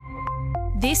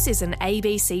This is an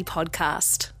ABC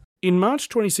podcast. In March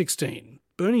 2016,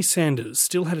 Bernie Sanders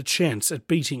still had a chance at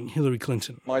beating Hillary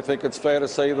Clinton. I think it's fair to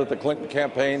say that the Clinton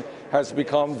campaign has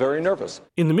become very nervous.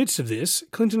 In the midst of this,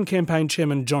 Clinton campaign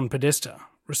chairman John Podesta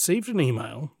received an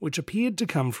email which appeared to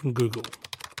come from Google.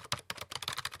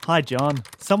 Hi John,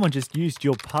 someone just used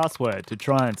your password to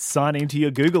try and sign into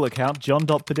your Google account,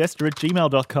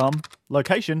 john.podesta@gmail.com.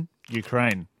 Location,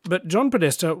 Ukraine. But John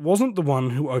Podesta wasn't the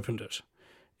one who opened it.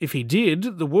 If he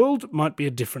did, the world might be a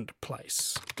different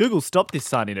place. Google stopped this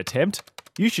sign-in attempt.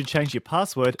 You should change your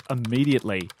password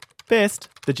immediately. Best,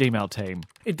 the Gmail team.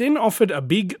 It then offered a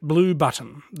big blue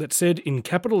button that said in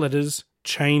capital letters,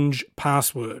 "Change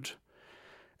password."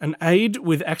 An aide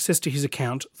with access to his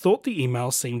account thought the email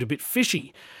seemed a bit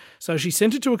fishy, so she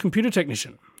sent it to a computer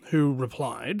technician, who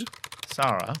replied,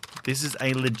 Sarah, this is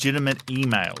a legitimate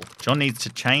email. John needs to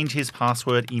change his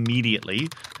password immediately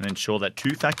and ensure that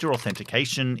two-factor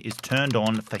authentication is turned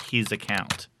on for his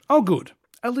account. "Oh good,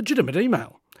 a legitimate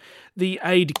email." The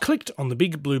aide clicked on the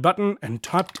big blue button and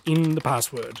typed in the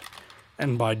password,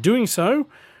 and by doing so,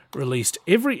 released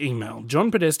every email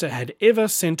John Podesta had ever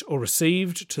sent or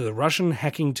received to the Russian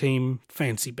hacking team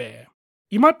Fancy Bear.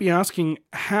 You might be asking,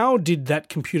 how did that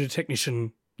computer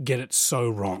technician get it so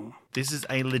wrong? This is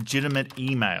a legitimate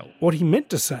email. What he meant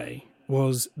to say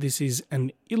was, this is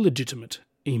an illegitimate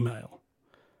email.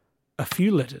 A few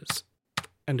letters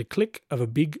and a click of a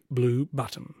big blue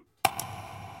button.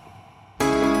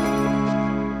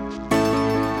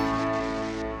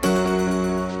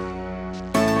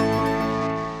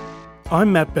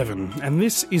 I'm Matt Bevan, and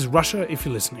this is Russia If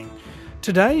You're Listening.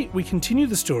 Today, we continue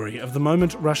the story of the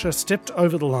moment Russia stepped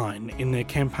over the line in their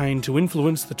campaign to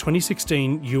influence the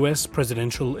 2016 US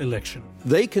presidential election.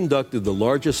 They conducted the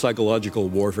largest psychological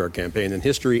warfare campaign in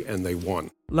history, and they won.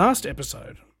 Last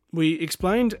episode, we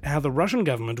explained how the Russian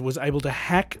government was able to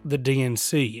hack the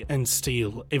DNC and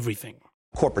steal everything.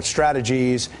 Corporate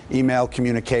strategies, email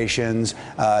communications,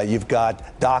 you've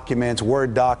got documents,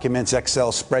 Word documents,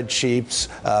 Excel spreadsheets,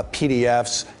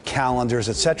 PDFs, calendars,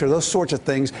 etc. Those sorts of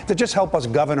things that just help us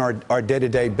govern our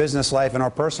day-to-day business life and our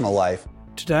personal life.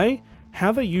 Today,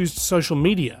 how they used social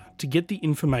media to get the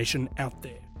information out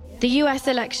there. The US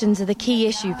elections are the key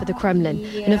issue for the Kremlin,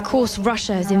 and of course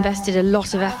Russia has invested a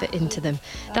lot of effort into them.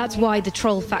 That's why the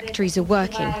troll factories are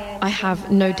working, I have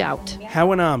no doubt.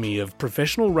 How an army of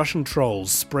professional Russian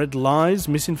trolls spread lies,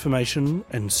 misinformation,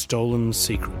 and stolen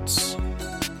secrets.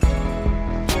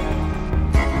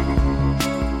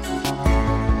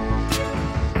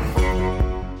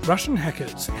 Russian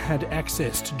hackers had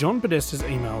access to John Podesta's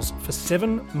emails for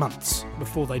 7 months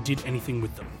before they did anything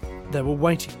with them. They were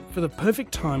waiting for the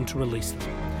perfect time to release them,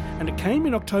 and it came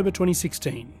in October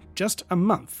 2016, just a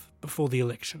month before the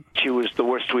election. She was the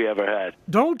worst we ever had.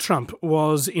 Donald Trump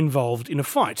was involved in a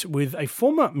fight with a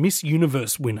former Miss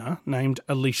Universe winner named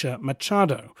Alicia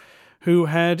Machado, who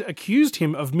had accused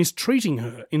him of mistreating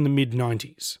her in the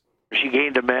mid-90s. She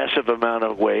gained a massive amount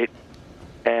of weight,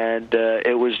 and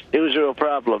it was a real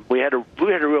problem. We had a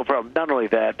real problem. Not only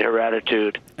that, her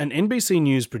attitude. An NBC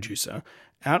News producer,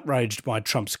 outraged by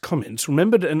Trump's comments,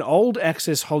 remembered an old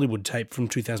Access Hollywood tape from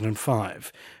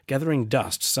 2005, gathering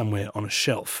dust somewhere on a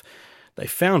shelf. They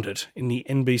found it in the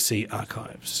NBC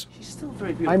archives. She's still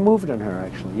very beautiful. I moved on her,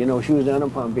 actually. You know, she was down in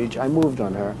Palm Beach. I moved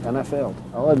on her, and I failed.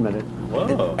 I'll admit it.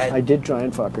 Whoa. I did try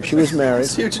and fuck her. She was married.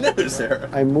 That's huge news, Sarah.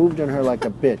 I moved on her like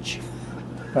a bitch,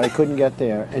 but I couldn't get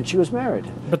there, and she was married.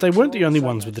 But they weren't the only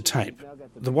ones with the tape.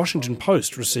 The Washington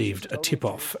Post received a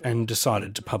tip-off and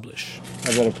decided to publish.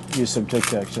 I better use some Tic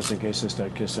Tacs just in case I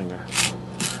start kissing her.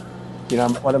 You know,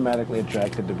 I'm automatically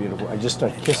attracted to beautiful. I just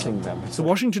start kissing them. The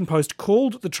Washington Post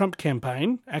called the Trump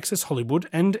campaign, Access Hollywood,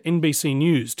 and NBC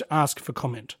News to ask for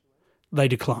comment. They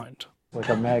declined. Like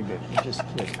a magnet. You just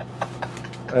kiss.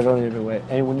 I don't even wait.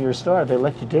 And when you're a star, they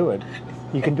let you do it.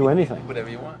 You can do anything.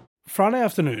 Whatever you want. Friday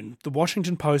afternoon, the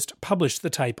Washington Post published the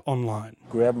tape online.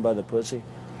 Grab him by the pussy.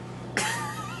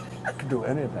 I can do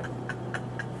anything.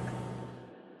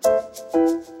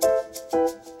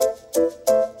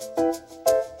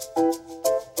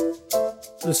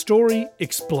 The story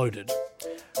exploded.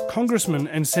 Congressmen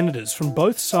and senators from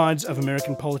both sides of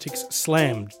American politics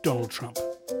slammed Donald Trump.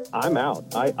 I'm out.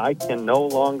 I can no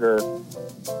longer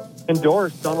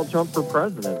endorse Donald Trump for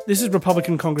president. This is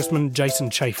Republican Congressman Jason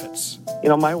Chaffetz. You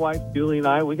know, my wife, Julie, and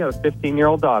I, we got a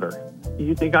 15-year-old daughter. Do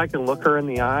you think I can look her in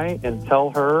the eye and tell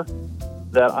her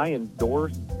that I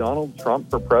endorse Donald Trump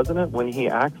for president when he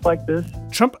acts like this?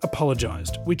 Trump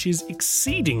apologized, which is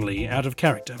exceedingly out of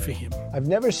character for him. I've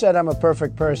never said I'm a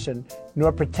perfect person,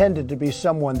 nor pretended to be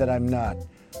someone that I'm not.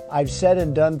 I've said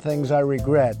and done things I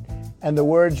regret, And the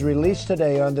words released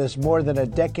today on this more than a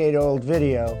decade-old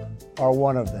video are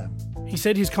one of them. He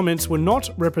said his comments were not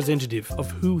representative of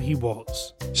who he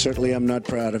was. Certainly I'm not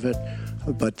proud of it,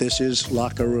 but this is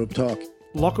locker room talk.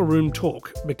 Locker room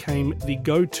talk became the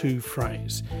go-to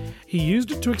phrase. He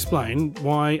used it to explain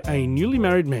why a newly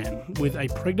married man with a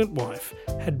pregnant wife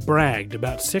had bragged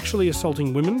about sexually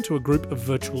assaulting women to a group of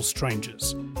virtual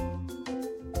strangers.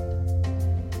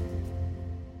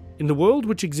 In the world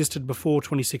which existed before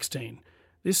 2016,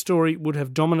 this story would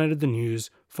have dominated the news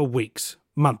for weeks,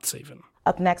 months even.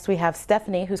 Up next, we have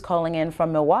Stephanie, who's calling in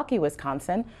from Milwaukee,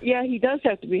 Wisconsin. Yeah, he does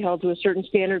have to be held to a certain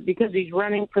standard because he's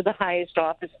running for the highest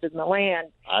office in the land.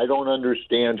 I don't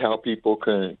understand how people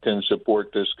can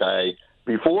support this guy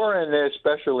before and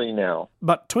especially now.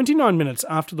 But 29 minutes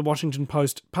after the Washington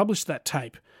Post published that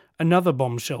tape, another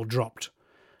bombshell dropped.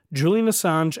 Julian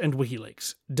Assange and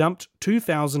WikiLeaks dumped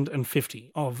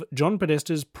 2,050 of John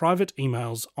Podesta's private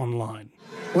emails online.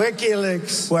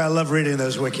 WikiLeaks. Well, I love reading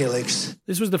those WikiLeaks.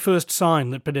 This was the first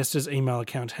sign that Podesta's email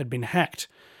account had been hacked.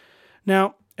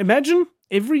 Now, imagine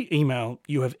every email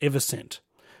you have ever sent.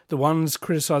 The ones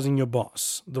criticising your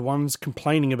boss, the ones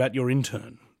complaining about your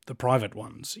intern, the private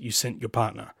ones you sent your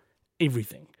partner.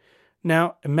 Everything.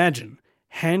 Now, imagine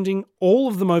handing all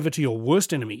of them over to your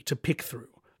worst enemy to pick through.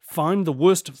 Find the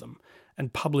worst of them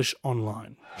and publish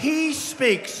online. He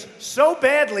speaks so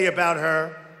badly about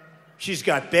her. She's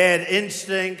got bad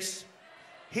instincts.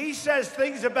 He says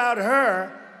things about her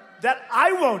that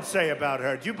I won't say about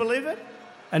her. Do you believe it?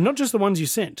 And not just the ones you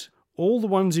sent, all the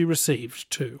ones you received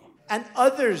too. And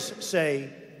others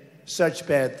say such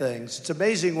bad things. It's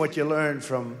amazing what you learn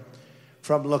from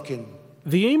looking.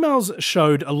 The emails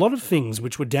showed a lot of things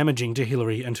which were damaging to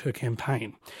Hillary and her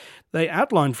campaign. They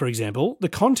outlined, for example, the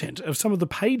content of some of the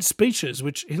paid speeches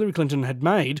which Hillary Clinton had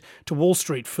made to Wall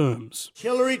Street firms.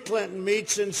 Hillary Clinton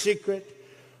meets in secret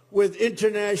with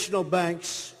international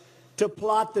banks to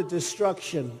plot the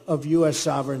destruction of U.S.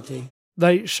 sovereignty.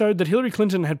 They showed that Hillary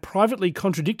Clinton had privately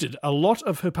contradicted a lot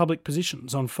of her public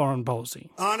positions on foreign policy.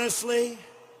 Honestly,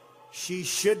 she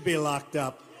should be locked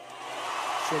up.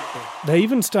 They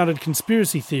even started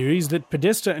conspiracy theories that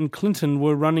Podesta and Clinton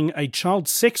were running a child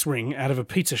sex ring out of a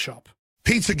pizza shop.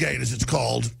 Pizzagate, as it's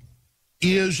called,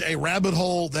 is a rabbit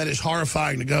hole that is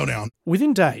horrifying to go down.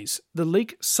 Within days, the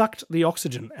leak sucked the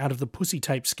oxygen out of the pussy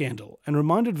tape scandal and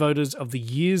reminded voters of the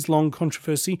years-long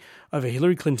controversy over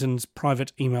Hillary Clinton's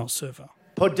private email server.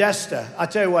 Podesta, I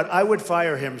tell you what, I would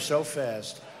fire him so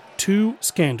fast. Two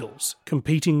scandals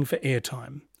competing for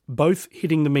airtime, both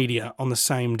hitting the media on the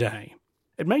same day.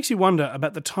 It makes you wonder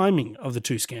about the timing of the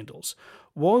two scandals.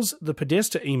 Was the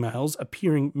Podesta emails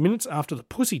appearing minutes after the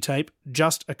pussy tape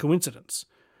just a coincidence?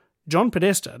 John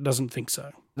Podesta doesn't think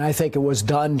so. I think it was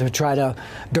done to try to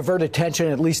divert attention,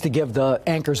 at least to give the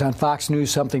anchors on Fox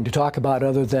News something to talk about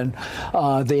other than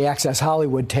the Access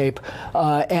Hollywood tape.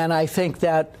 And I think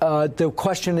that the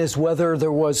question is whether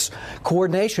there was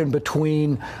coordination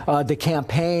between the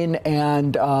campaign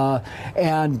and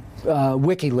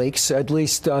WikiLeaks, at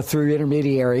least through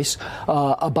intermediaries,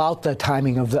 about the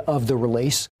timing of the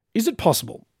release. Is it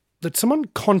possible that someone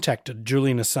contacted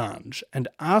Julian Assange and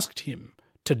asked him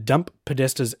to dump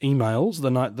Podesta's emails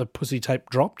the night the pussy tape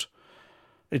dropped?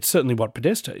 It's certainly what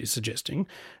Podesta is suggesting,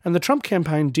 and the Trump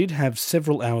campaign did have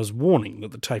several hours warning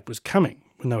that the tape was coming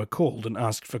when they were called and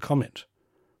asked for comment.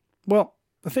 Well,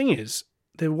 the thing is,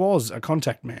 there was a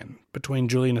contact man between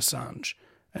Julian Assange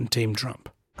and Team Trump.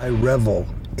 I revel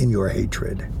in your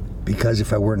hatred, because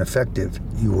if I weren't effective,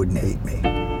 you wouldn't hate me.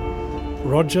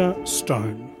 Roger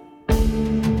Stone.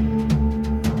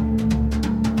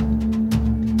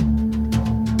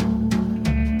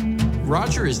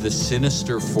 Roger is the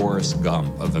sinister Forrest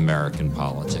Gump of American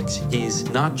politics. He's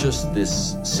not just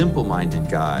this simple-minded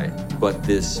guy, but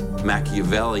this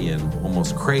Machiavellian,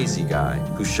 almost crazy guy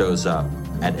who shows up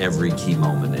at every key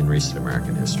moment in recent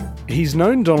American history. He's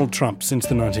known Donald Trump since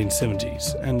the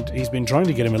 1970s, and he's been trying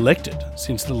to get him elected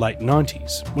since the late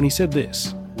 90s, when he said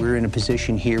this. We're in a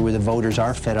position here where the voters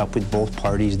are fed up with both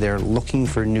parties. They're looking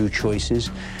for new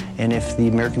choices. And if the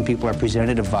American people are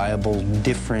presented a viable,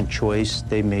 different choice,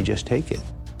 they may just take it.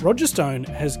 Roger Stone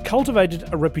has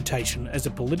cultivated a reputation as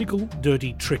a political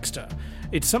dirty trickster.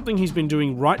 It's something he's been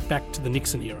doing right back to the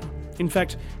Nixon era. In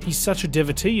fact, he's such a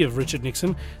devotee of Richard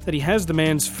Nixon that he has the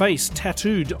man's face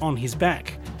tattooed on his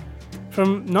back.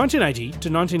 From 1980 to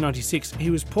 1996, he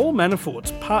was Paul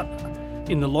Manafort's partner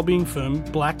in the lobbying firm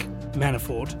Black,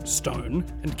 Manafort, Stone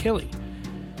and Kelly.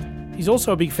 He's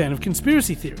also a big fan of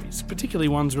conspiracy theories, particularly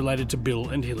ones related to Bill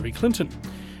and Hillary Clinton.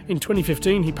 In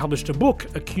 2015, he published a book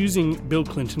accusing Bill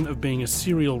Clinton of being a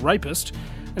serial rapist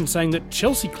and saying that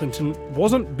Chelsea Clinton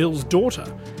wasn't Bill's daughter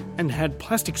and had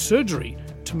plastic surgery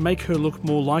to make her look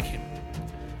more like him.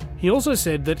 He also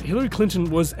said that Hillary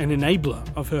Clinton was an enabler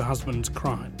of her husband's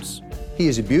crimes. He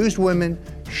has abused women.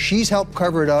 She's helped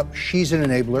cover it up. She's an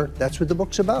enabler. That's what the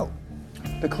book's about.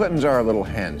 The Clintons are a little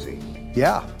handsy.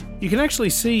 Yeah. You can actually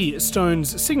see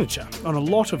Stone's signature on a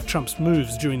lot of Trump's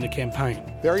moves during the campaign.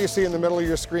 There you see in the middle of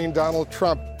your screen Donald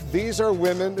Trump. These are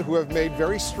women who have made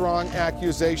very strong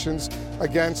accusations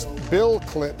against Bill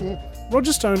Clinton.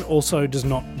 Roger Stone also does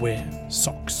not wear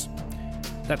socks.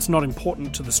 That's not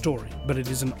important to the story, but it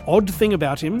is an odd thing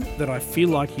about him that I feel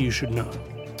like you should know.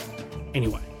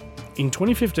 Anyway, in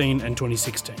 2015 and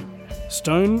 2016,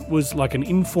 Stone was like an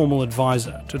informal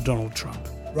advisor to Donald Trump.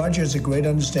 Roger has a great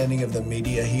understanding of the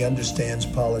media. He understands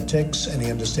politics and he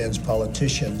understands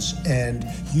politicians. And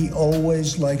he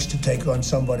always likes to take on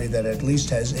somebody that at least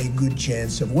has a good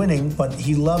chance of winning. But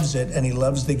he loves it and he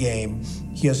loves the game.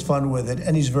 He has fun with it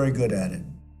and he's very good at it.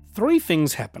 3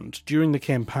 things happened during the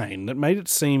campaign that made it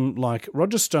seem like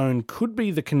Roger Stone could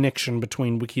be the connection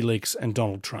between WikiLeaks and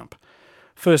Donald Trump.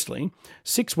 Firstly,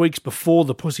 6 weeks before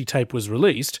the Pussy tape was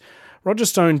released, Roger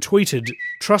Stone tweeted,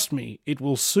 "Trust me, it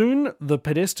will soon the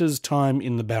Podesta's time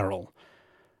in the barrel."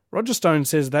 Roger Stone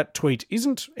says that tweet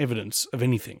isn't evidence of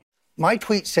anything. My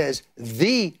tweet says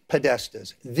the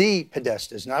Podestas,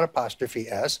 not apostrophe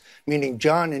S, meaning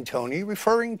John and Tony,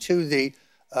 referring to the...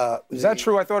 Is that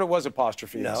true? I thought it was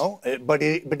apostrophe S. No, but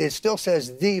it still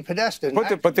says the Podesta.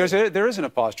 But there is an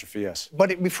apostrophe S. But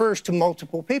it refers to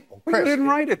multiple people. Well, you didn't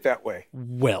write it that way.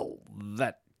 Well,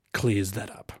 that clears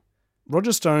that up.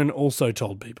 Roger Stone also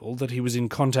told people that he was in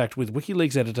contact with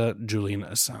WikiLeaks editor Julian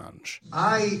Assange.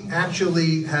 I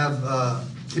actually have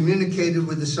communicated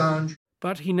with Assange.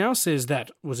 But he now says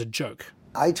that was a joke.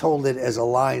 I told it as a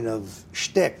line of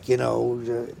shtick,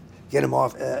 to get him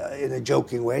off in a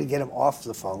joking way, to get him off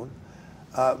the phone.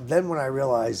 Then when I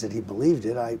realized that he believed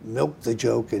it, I milked the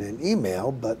joke in an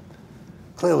email, but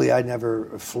clearly I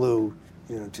never flew,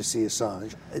 to see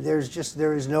Assange.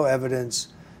 There is no evidence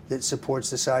that supports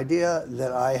this idea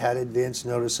that I had advance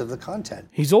notice of the content.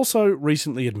 He's also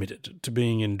recently admitted to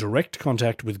being in direct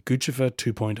contact with Guccifer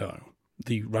 2.0,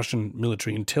 the Russian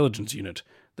military intelligence unit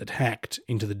that hacked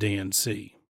into the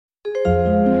DNC.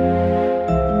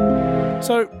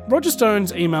 So, Roger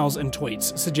Stone's emails and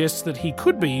tweets suggest that he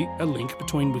could be a link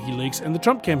between WikiLeaks and the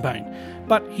Trump campaign,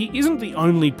 but he isn't the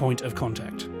only point of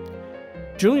contact.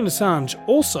 Julian Assange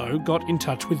also got in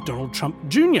touch with Donald Trump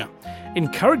Jr.,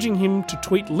 encouraging him to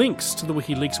tweet links to the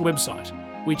WikiLeaks website,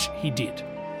 which he did.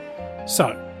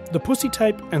 So, the Pussy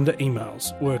tape and the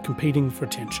emails were competing for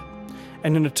attention,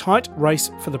 and in a tight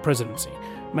race for the presidency,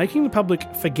 making the public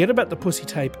forget about the Pussy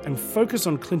tape and focus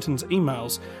on Clinton's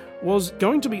emails was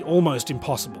going to be almost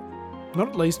impossible, not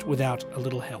at least without a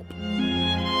little help.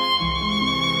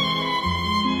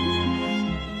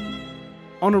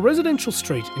 On a residential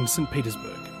street in St.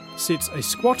 Petersburg sits a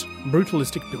squat,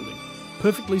 brutalistic building,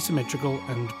 perfectly symmetrical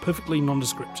and perfectly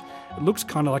nondescript. It looks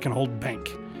kind of like an old bank.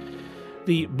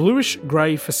 The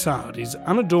bluish-grey facade is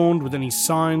unadorned with any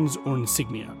signs or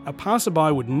insignia. A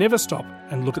passerby would never stop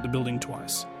and look at the building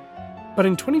twice. But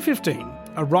in 2015,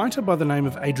 a writer by the name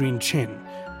of Adrian Chen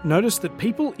noticed that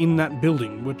people in that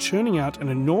building were churning out an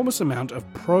enormous amount of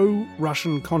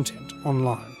pro-Russian content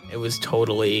online. It was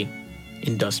totally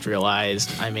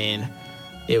industrialized. I mean,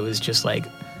 it was just like,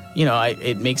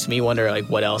 it makes me wonder,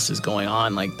 what else is going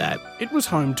on like that. It was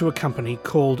home to a company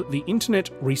called the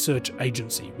Internet Research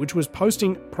Agency, which was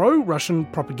posting pro-Russian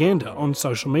propaganda on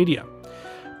social media.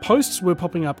 Posts were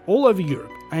popping up all over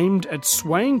Europe, aimed at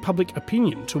swaying public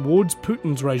opinion towards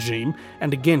Putin's regime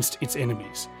and against its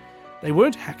enemies. They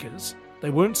weren't hackers, they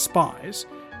weren't spies,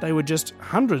 they were just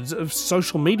hundreds of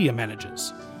social media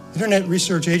managers. Internet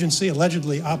Research Agency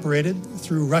allegedly operated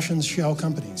through Russian shell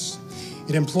companies.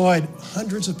 It employed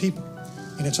hundreds of people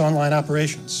in its online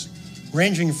operations,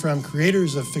 ranging from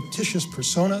creators of fictitious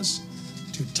personas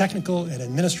to technical and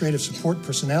administrative support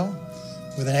personnel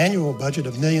with an annual budget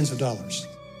of millions of dollars.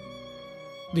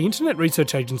 The Internet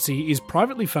Research Agency is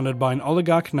privately funded by an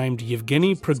oligarch named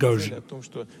Yevgeny Prigozhin.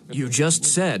 You just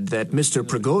said that Mr.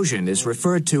 Prigozhin is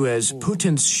referred to as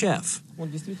Putin's chef.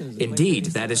 Indeed,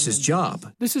 that is his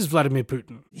job. This is Vladimir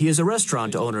Putin. He is a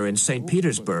restaurant owner in St.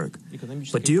 Petersburg.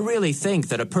 But do you really think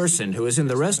that a person who is in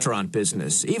the restaurant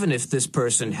business, even if this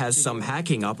person has some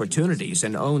hacking opportunities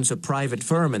and owns a private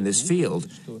firm in this field,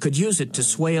 could use it to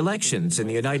sway elections in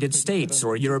the United States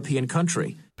or a European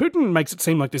country? Putin makes it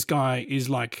seem like this guy is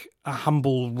like a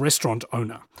humble restaurant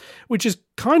owner, which is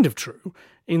kind of true,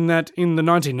 in that in the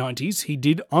 1990s he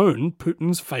did own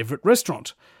Putin's favourite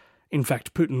restaurant. In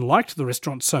fact, Putin liked the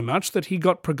restaurant so much that he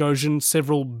got Prigozhin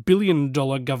several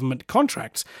billion-dollar government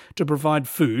contracts to provide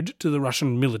food to the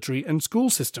Russian military and school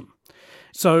system.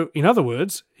 So, in other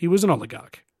words, he was an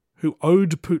oligarch who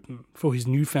owed Putin for his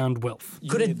newfound wealth.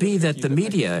 Could it be that the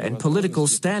media and political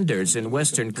standards in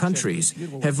Western countries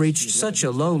have reached such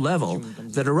a low level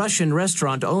that a Russian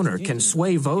restaurant owner can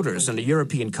sway voters in a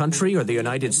European country or the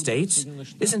United States?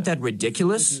 Isn't that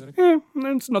ridiculous?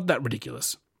 It's not that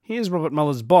ridiculous. Here's Robert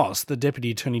Mueller's boss, the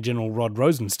Deputy Attorney General Rod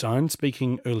Rosenstein,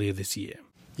 speaking earlier this year.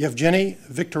 Yevgeny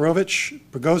Viktorovich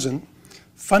Prigozhin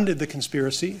funded the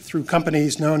conspiracy through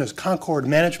companies known as Concord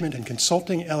Management and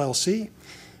Consulting, LLC,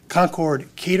 Concord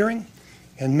Catering,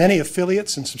 and many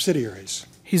affiliates and subsidiaries.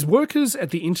 His workers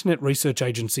at the Internet Research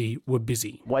Agency were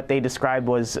busy. What they described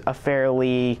was a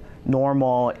fairly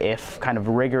normal, if kind of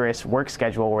rigorous work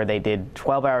schedule where they did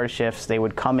 12-hour shifts. They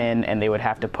would come in and they would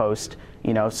have to post,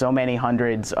 so many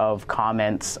hundreds of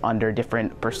comments under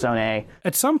different personae.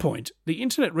 At some point, the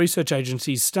Internet Research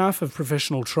Agency's staff of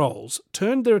professional trolls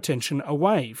turned their attention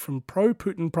away from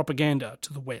pro-Putin propaganda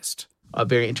to the West. A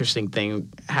very interesting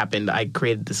thing happened. I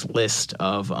created this list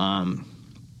of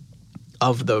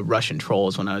the Russian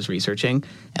trolls when I was researching,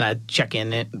 and I'd check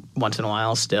in it once in a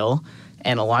while still,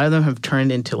 and a lot of them have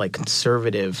turned into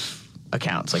conservative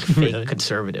accounts, fake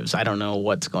conservatives. I don't know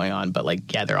what's going on, but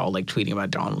they're all tweeting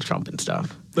about Donald Trump and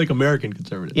stuff. Like American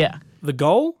conservatives. Yeah. The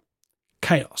goal?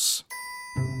 Chaos.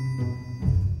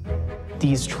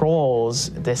 These trolls,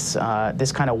 this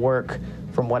kind of work,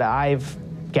 from what I've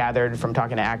gathered from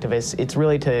talking to activists, it's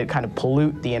really to kind of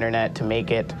pollute the internet to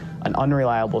make it an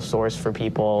unreliable source for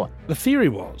people. The theory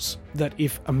was that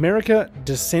if America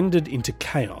descended into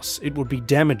chaos, it would be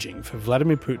damaging for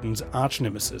Vladimir Putin's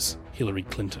arch-nemesis, Hillary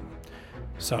Clinton.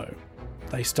 So,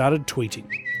 they started tweeting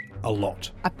a lot.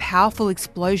 A powerful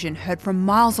explosion heard from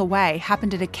miles away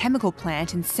happened at a chemical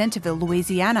plant in Centerville,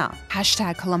 Louisiana.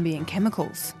 #Colombian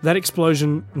Chemicals. That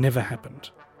explosion never happened.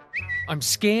 I'm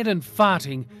scared and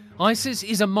farting. ISIS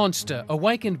is a monster,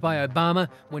 awakened by Obama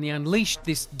when he unleashed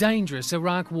this dangerous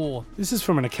Iraq war. This is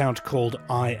from an account called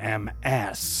I Am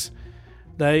Ass.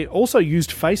 They also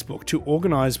used Facebook to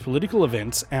organise political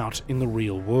events out in the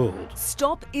real world.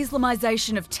 Stop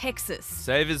Islamization of Texas.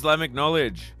 Save Islamic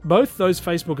knowledge. Both those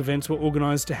Facebook events were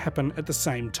organised to happen at the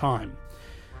same time.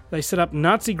 They set up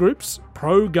Nazi groups,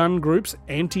 pro-gun groups,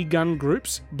 anti-gun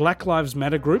groups, Black Lives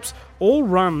Matter groups, all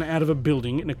run out of a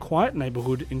building in a quiet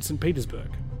neighbourhood in St. Petersburg.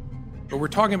 But we're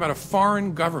talking about a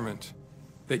foreign government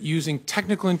that, using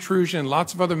technical intrusion and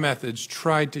lots of other methods,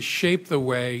 tried to shape the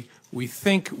way we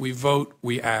think, we vote,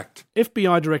 we act.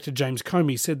 FBI Director James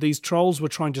Comey said these trolls were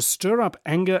trying to stir up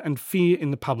anger and fear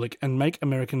in the public and make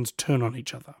Americans turn on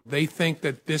each other. They think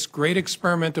that this great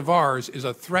experiment of ours is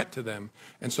a threat to them,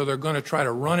 and so they're going to try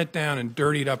to run it down and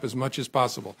dirty it up as much as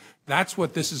possible. That's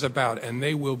what this is about, and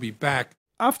they will be back.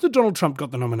 After Donald Trump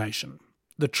got the nomination,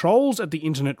 the trolls at the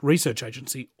Internet Research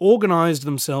Agency organised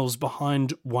themselves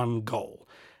behind one goal: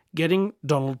 getting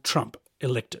Donald Trump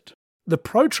elected. The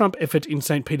pro-Trump effort in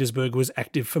St. Petersburg was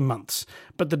active for months,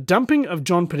 but the dumping of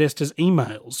John Podesta's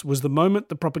emails was the moment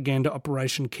the propaganda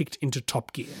operation kicked into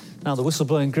top gear. Now, the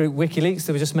whistleblowing group WikiLeaks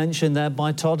that was just mentioned there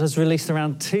by Todd has released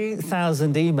around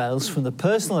 2,000 emails from the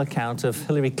personal account of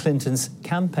Hillary Clinton's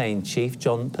campaign chief,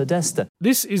 John Podesta.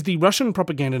 This is the Russian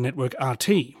propaganda network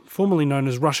RT, formerly known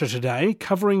as Russia Today,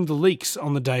 covering the leaks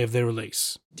on the day of their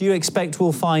release. Do you expect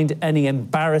we'll find any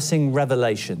embarrassing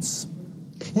revelations?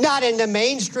 Not in the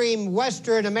mainstream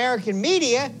Western American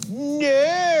media.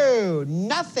 No,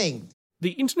 nothing.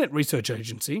 The Internet Research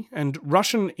Agency and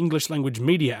Russian English-language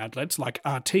media outlets like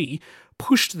RT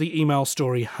pushed the email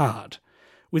story hard.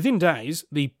 Within days,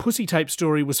 the pussy tape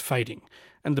story was fading,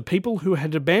 and the people who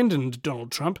had abandoned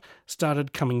Donald Trump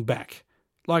started coming back.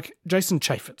 Like Jason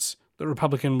Chaffetz, the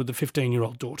Republican with the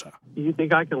 15-year-old daughter. You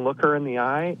think I can look her in the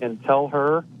eye and tell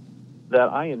her that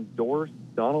I endorse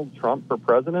Donald Trump for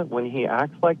president when he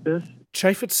acts like this?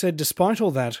 Chaffetz said despite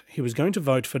all that, he was going to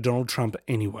vote for Donald Trump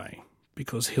anyway,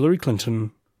 because Hillary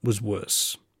Clinton was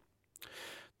worse.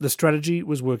 The strategy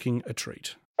was working a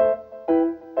treat.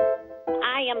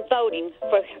 I am voting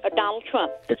for Donald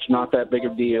Trump. It's not that big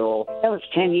a deal. That was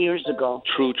 10 years ago.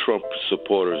 True Trump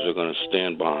supporters are going to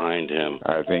stand behind him.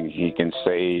 I think he can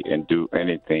say and do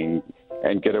anything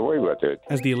and get away with it.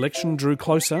 As the election drew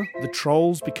closer, the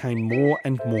trolls became more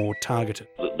and more targeted.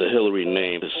 The Hillary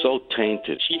name is so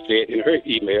tainted. She said in her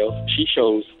email, she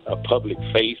shows a public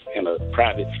face and a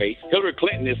private face. Hillary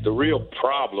Clinton is the real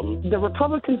problem. The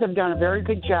Republicans have done a very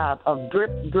good job of drip,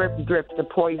 the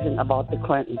poison about the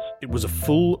Clintons. It was a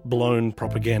full-blown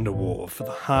propaganda war for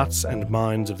the hearts and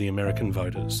minds of the American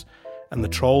voters. and the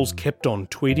trolls kept on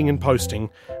tweeting and posting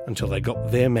until they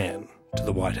got their man to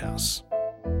the White House.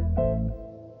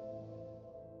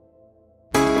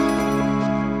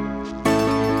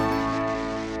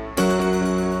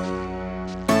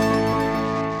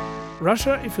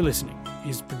 Russia, if you're listening,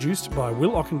 is produced by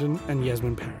Will Ockenden and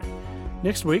Yasmin Parry.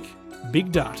 Next week,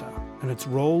 big data and its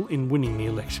role in winning the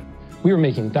election. We were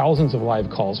making thousands of live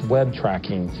calls, web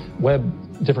tracking,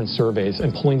 different surveys,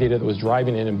 and pulling data that was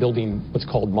driving in and building what's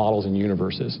called models and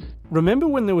universes. Remember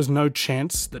when there was no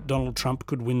chance that Donald Trump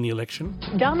could win the election?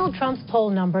 Donald Trump's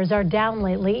poll numbers are down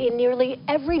lately in nearly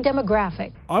every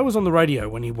demographic. I was on the radio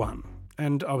when he won,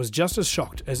 and I was just as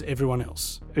shocked as everyone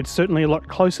else. It's certainly a lot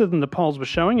closer than the polls were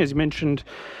showing. As you mentioned,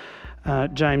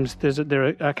 James, there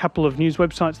are a couple of news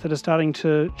websites that are starting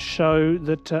to show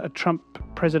that a Trump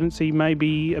presidency may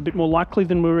be a bit more likely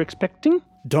than we were expecting.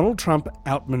 Donald Trump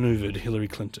outmaneuvered Hillary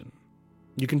Clinton.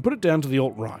 You can put it down to the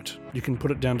alt-right. You can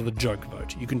put it down to the joke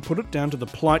vote. You can put it down to the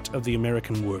plight of the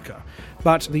American worker.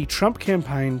 But the Trump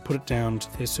campaign put it down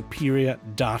to their superior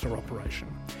data operation.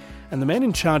 And the man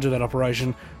in charge of that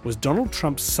operation was Donald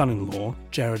Trump's son-in-law,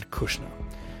 Jared Kushner.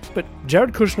 But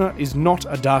Jared Kushner is not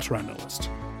a data analyst.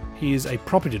 He is a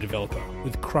property developer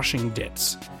with crushing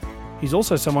debts. He's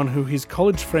also someone who his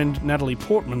college friend Natalie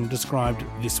Portman described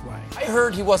this way. I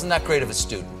heard he wasn't that great of a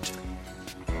student.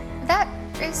 That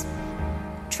is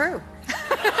true.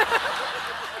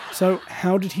 So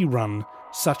how did he run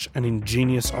such an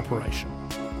ingenious operation?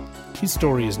 His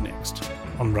story is next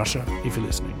on Russia, if you're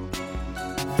listening.